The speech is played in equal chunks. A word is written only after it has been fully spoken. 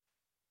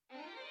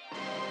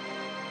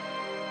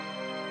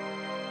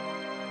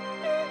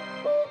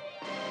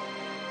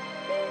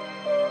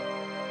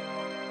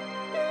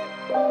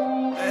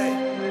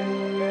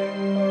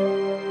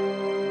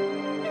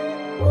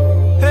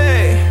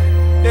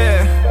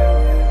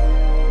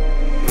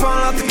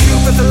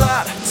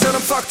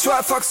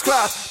try, fuck,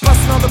 squat.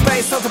 Busting on the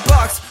bass of the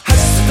box. I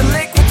just hit the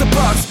lick with the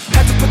box.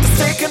 Had to put the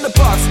stick in the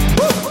box.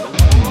 Woo!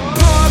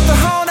 Blow up the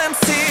whole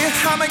MC.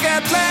 I'ma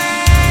get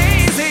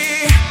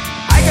lazy.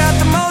 I got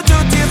the mojo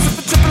deal,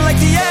 tripping like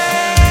the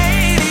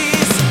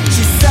 80s.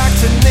 She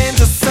sucked a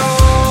ninja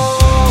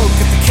soul.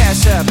 Get the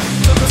cash up.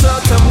 Took us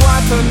out to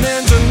wipe a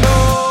ninja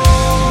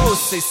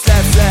nose. Say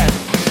slap that.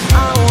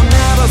 I will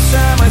never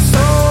share my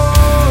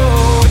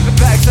soul.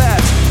 Back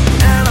that.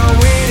 And I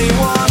really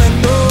wanna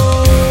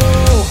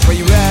know where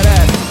you at.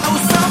 I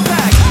was so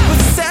back with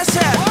the stash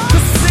hat.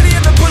 Cause the city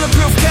in the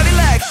bulletproof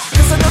Cadillac.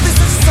 Cause I know these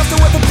bitches have to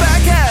wear the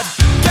back hat.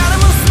 Gotta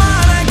move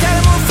smarter,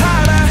 gotta move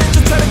harder. To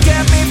try to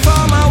get me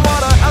for my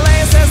water. I lay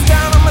his ass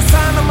down on my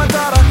son and my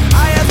daughter.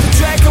 I had to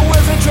drag a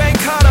whiff and drank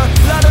harder.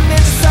 Lot of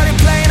ninjas started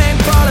playing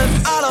ain't ballin'.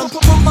 Autumn,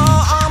 put my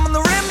arm on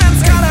the rim and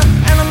scholar.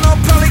 And I know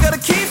probably got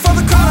a key for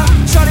the corner.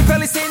 Shorty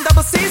barely seen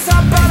double C's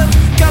hot bottom.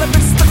 Got a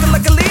bitch stuck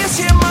like a leash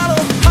here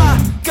model. I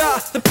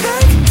got the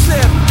pink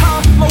slip.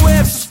 My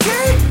whip's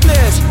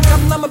keyless.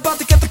 I'm about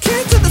to get the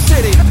key to the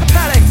city.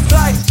 Panic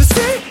like the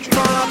sea.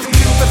 Run off the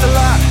cube at the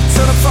lot.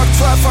 So the fuck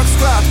try, fuck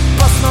squat.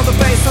 Busting on the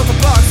bass of the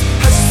box.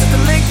 Had to hit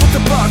the link with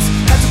the box.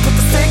 Had to put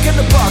the stick in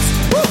the box.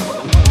 Woo!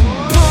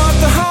 Blow up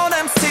the whole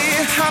MC.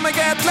 I'ma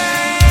get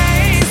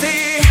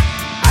lazy.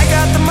 I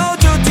got the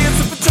mojo deal,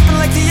 tripping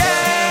like the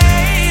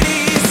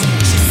 80s.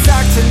 She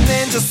sucked a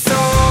ninja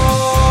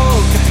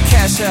soul. Get the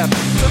cash up.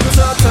 Took us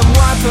out to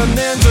wipe a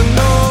ninja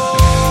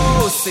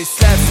nose. Say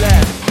slap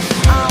slap.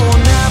 I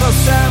will never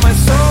share my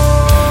soul.